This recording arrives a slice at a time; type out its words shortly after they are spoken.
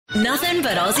Nothing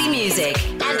but Aussie music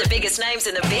and the biggest names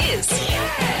in the biz.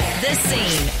 The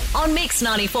Scene on Mix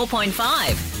 94.5.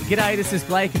 G'day, this is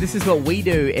Blake, and this is what we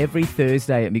do every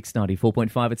Thursday at Mix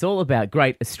 94.5. It's all about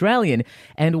great Australian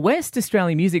and West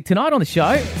Australian music. Tonight on the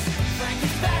show,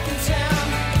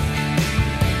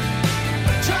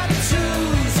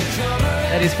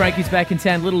 that is Frankie's Back in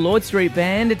Town, Little Lord Street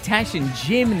Band, Tash and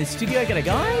Jim in the studio. G'day,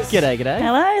 guys. G'day.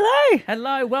 Hello.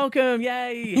 Hello, welcome,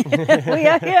 yay. We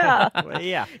are here.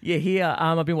 Yeah. You're here.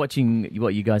 I've been watching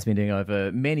what you guys have been doing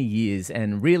over many years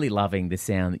and really loving the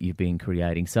sound that you've been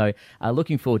creating. So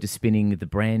looking forward to spinning the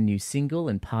brand new single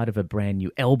and part of a brand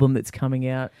new album that's coming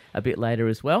out a bit later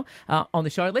as well. On the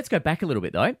show, let's go back a little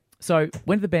bit though. So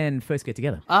when did the band first get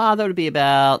together? That would be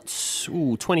about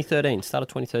 2013, start of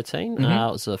 2013. It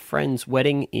was a friend's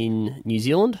wedding in New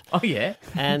Zealand. Oh, yeah?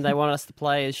 And they wanted us to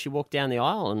play as she walked down the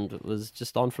aisle, and it was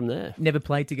just on from there. Never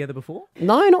played together before?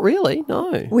 No, not really,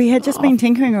 no. We had just been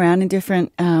tinkering around in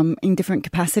different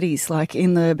capacities, like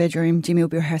in the bedroom, Jimmy will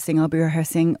be rehearsing, I'll be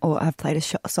rehearsing, or I've played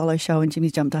a solo show and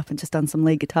Jimmy's jumped up and just done some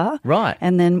lead guitar. Right.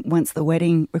 And then once the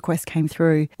wedding request came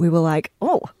through, we were like,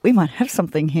 oh, we might have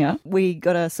something here. We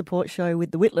got a support show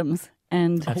with the Whitlams.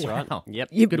 And That's right. Yep.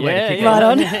 You- Good way to kick it. Right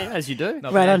on. As you do.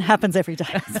 Not right bad. on, happens every day.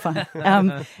 It's fine.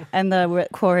 And we're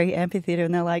at Quarry Amphitheatre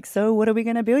and they're like, so what are we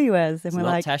going to bill you as? And It's we're not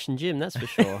like, Tash and Jim, that's for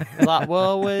sure. We're like,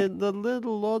 well, we're the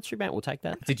Little Lord Street Band. We'll take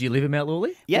that. Did you live in Mount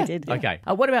Lawley? Yeah. we did. Yeah. Okay.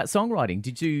 What about songwriting?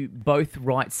 Did you both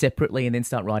write separately and then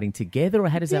start writing together, or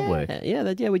how does that work?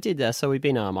 Yeah, we did. So we've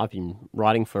been, I've been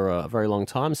writing for a very long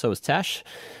time. So was Tash.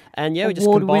 And yeah, we just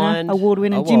combined. Award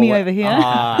winner Jimmy over here.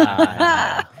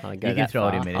 I go You can that throw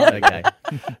far. it in minutes.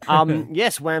 Okay.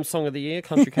 Yes, Wham Song of the Year,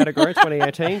 country category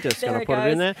 2018. Just going to it put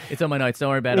it in there. It's on my notes. Don't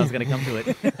worry about it. I was going to come to it.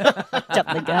 Jump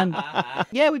the gun.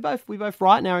 Yeah, we both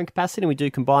write in our own capacity, and we do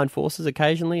combine forces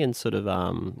occasionally, and sort of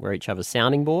we're each other's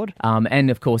sounding board. And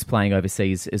of course, playing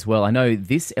overseas as well. I know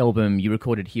this album you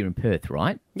recorded here in Perth,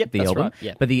 right? Yep, the that's album. right,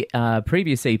 yeah. But the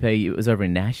previous EP, it was over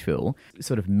in Nashville,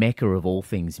 sort of mecca of all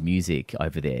things music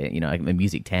over there. You know, a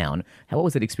music town. What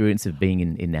was that experience of being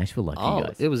in Nashville like for you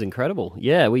guys? It was incredible.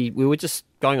 Yeah, we were just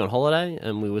going on holiday,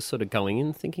 and we were sort of going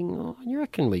in thinking, oh, you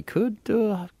reckon we could do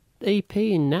a EP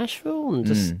in Nashville and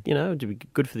just, to be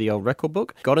good for the old record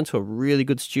book. Got into a really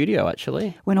good studio,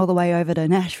 actually. Went all the way over to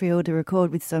Nashville to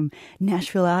record with some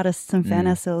Nashville artists and found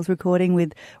ourselves recording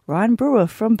with Ryan Brewer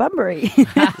from Bunbury.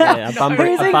 Yeah, a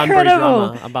Bunbury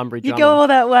drummer. You go all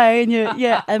that way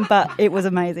and but it was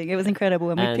amazing. It was incredible.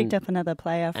 And we picked up another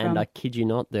player from... And I kid you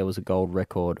not, there was a gold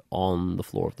record on the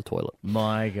floor of the toilet.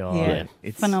 My God. Yeah.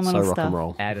 It's phenomenal So rock stuff. and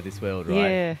roll. out of this world, right?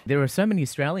 Yeah. There are so many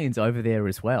Australians over there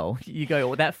as well. You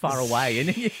go that far away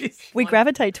and We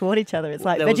gravitate toward each other. It's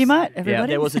like There was- Vegemite, everybody.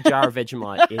 There was a jar of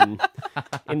Vegemite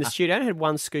in the studio. I only had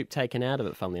one scoop taken out of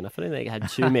it, funnily enough. I don't think they had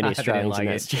too many Australians in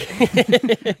that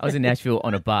studio. I was in Nashville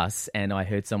on a bus and I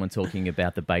heard someone talking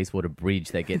about the Bayswater Bridge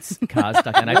that gets cars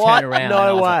stuck and I What? turn around. No and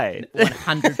I was way. Like,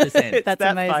 100%. That's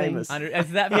that amazing. famous. It's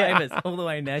that famous, all the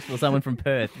way in Nashville. Someone from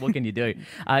Perth. What can you do?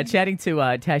 Chatting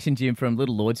to Tash and Jim from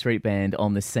Little Lord Street Band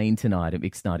on the scene tonight at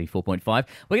Mix 94.5. We're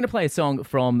going to play a song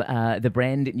from the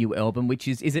brand new album, which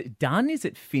is it done? Is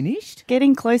it finished?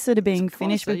 Getting closer to being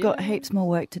finished. closer, We've got yeah. heaps more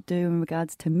work to do in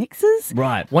regards to mixes.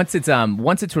 Right. Once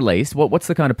it's released, what's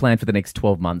the kind of plan for the next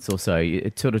 12 months or so?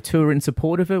 You sort of tour in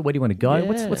support of it? Where do you want to go?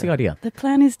 Yeah. What's the idea? The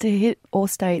plan is to hit all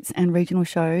states and regional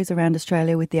shows around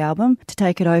Australia with the album, to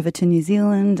take it over to New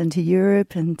Zealand and to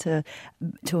Europe and to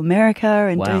America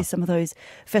and Wow. do some of those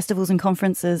festivals and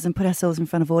conferences and put ourselves in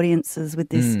front of audiences with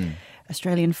this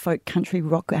Australian folk country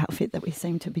rock outfit that we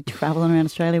seem to be travelling around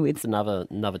Australia with. It's another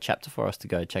chapter for us to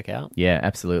go check out. Yeah,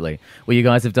 absolutely. Well, you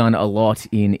guys have done a lot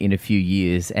in a few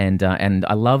years, and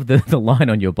I love the line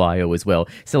on your bio as well,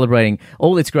 celebrating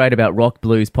all that's great about rock,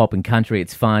 blues, pop, and country.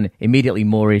 It's fun, immediately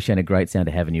Moorish, and a great sound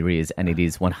to have in your ears, and it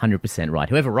is 100% right.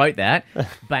 Whoever wrote that,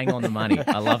 bang on the money.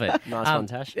 I love it. Nice one,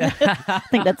 Tash. I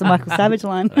think that's a Michael Savage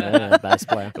line. Bass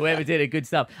player. Whoever did it, good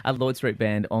stuff. Lord Street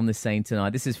Band on the scene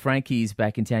tonight. This is Frankie's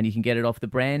Back in Town. You can get it off the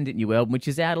brand new album, which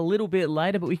is out a little bit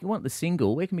later, but we want the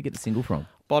single. Where can we get the single from?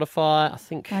 Spotify, I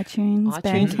think. iTunes, is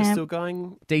Bandcamp. still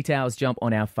going. Details jump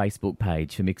on our Facebook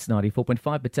page for Mix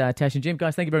 94.5. But Tash and Jim,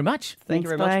 guys, thank you very much. Thank you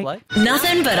very Thanks, much, Blake. Blake.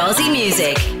 Nothing but Aussie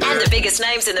music and the biggest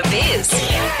names in the biz.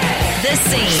 The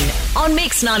Scene on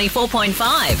Mix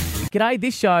 94.5. G'day,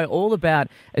 this show all about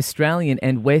Australian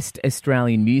and West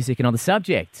Australian music. And on the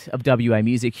subject of WA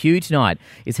music, huge night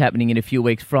is happening in a few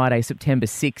weeks, Friday, September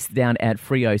 6th, down at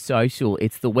Freo Social.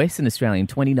 It's the Western Australian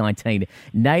 2019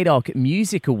 NAIDOC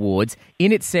Music Awards.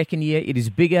 In its second year, it is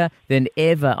bigger than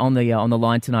ever. On the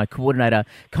line tonight, coordinator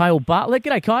Kyle Bartlett.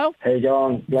 G'day, Kyle. How you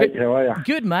going, Blake? How are you?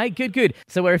 Good, mate. Good.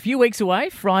 So we're a few weeks away,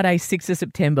 Friday, 6th of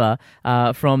September,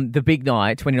 from the big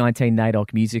night, 2019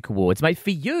 NAIDOC Music Awards. Mate, for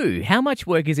you, how much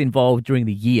work is involved during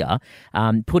the year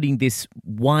putting this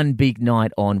one big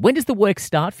night on? When does the work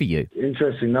start for you?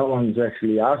 Interesting. No one's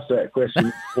actually asked that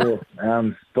question before.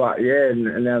 But yeah,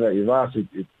 now that you've asked it,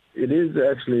 it is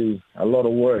actually a lot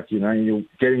of work. You know, you're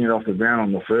getting it off the ground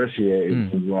on the first year.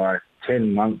 It was like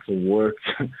 10 months of work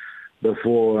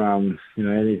before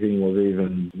anything was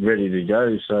even ready to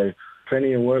go. So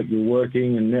plenty of work. You're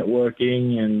working and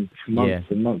networking, and months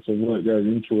and months of work goes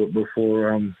into it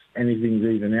before anything's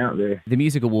even out there. The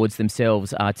music awards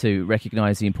themselves are to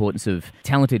recognise the importance of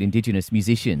talented Indigenous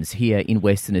musicians here in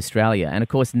Western Australia. And of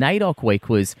course, NAIDOC Week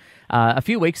was a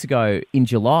few weeks ago in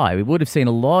July. We would have seen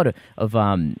a lot of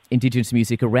Indigenous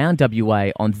music around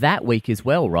WA on that week as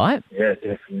well, right? Yeah,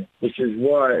 definitely. Which is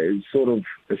why it's sort of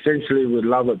essentially would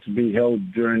love it to be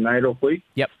held during NAIDOC Week.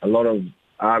 Yep. A lot of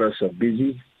artists are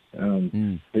busy.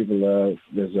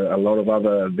 There's a lot of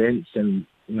other events, and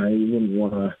you wouldn't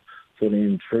want to sort of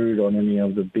intrude on any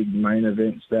of the big main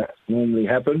events that normally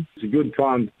happen. It's a good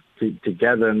time to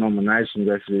gather nominations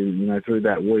actually, through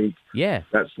that week. Yeah.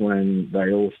 That's when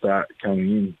they all start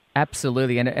coming in.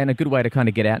 Absolutely, and a good way to kind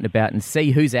of get out and about and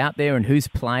see who's out there and who's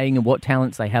playing and what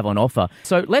talents they have on offer.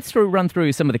 So let's run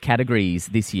through some of the categories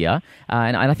this year,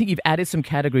 and I think you've added some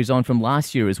categories on from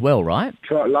last year as well, right?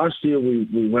 Last year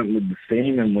we went with the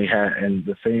theme, and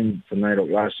the theme for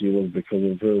NAIDOC last year was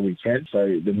Because of Her We Can.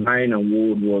 So the main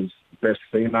award was Best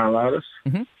Female Artist,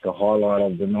 the highlight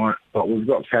of the night. But we've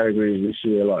got categories this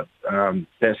year like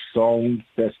Best Song,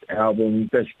 Best Album,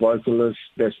 Best Vocalist,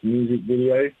 Best Music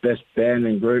Video, Best Band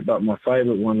and Group. But my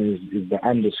favourite one is the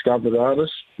Undiscovered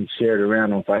Artist. We shared it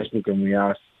around on Facebook, and we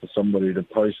asked for somebody to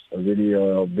post a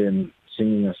video of them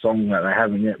singing a song that they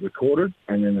haven't yet recorded,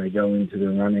 and then they go into the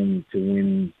running to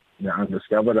win the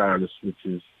Undiscovered Artist, which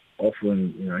is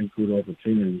offering good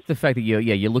opportunities. The fact that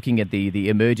you're looking at the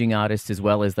emerging artists as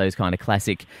well as those kind of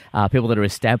classic people that are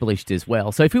established as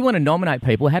well. So if we want to nominate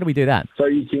people, how do we do that? So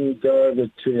you can go over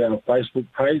to our Facebook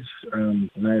page,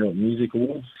 NAIDOC Music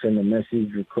Awards, send a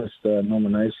message, request a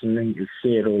nomination link. It's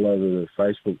shared all over the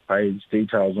Facebook page.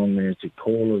 Details on there to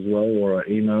call as well, or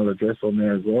an email address on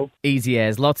there as well. Easy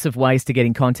as. Lots of ways to get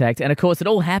in contact. And of course, it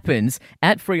all happens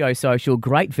at Freo Social.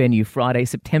 Great venue, Friday,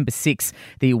 September 6th,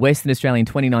 the Western Australian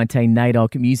 2019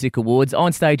 NAIDOC Music Awards.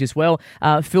 On stage as well,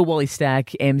 Phil Wally-Stack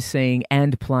emceeing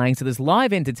and playing. So there's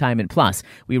live entertainment. Plus,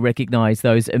 we recognise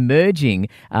those emerging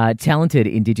talented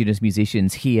Indigenous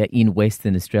musicians here in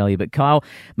Western Australia. But Kyle,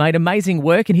 mate, amazing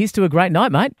work, and here's to a great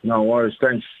night, mate. No worries.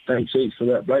 Thanks heaps for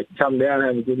that, Blake. Come down,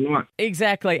 have a good night.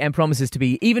 Exactly, and promises to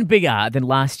be even bigger than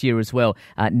last year as well.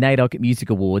 NAIDOC Music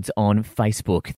Awards on Facebook.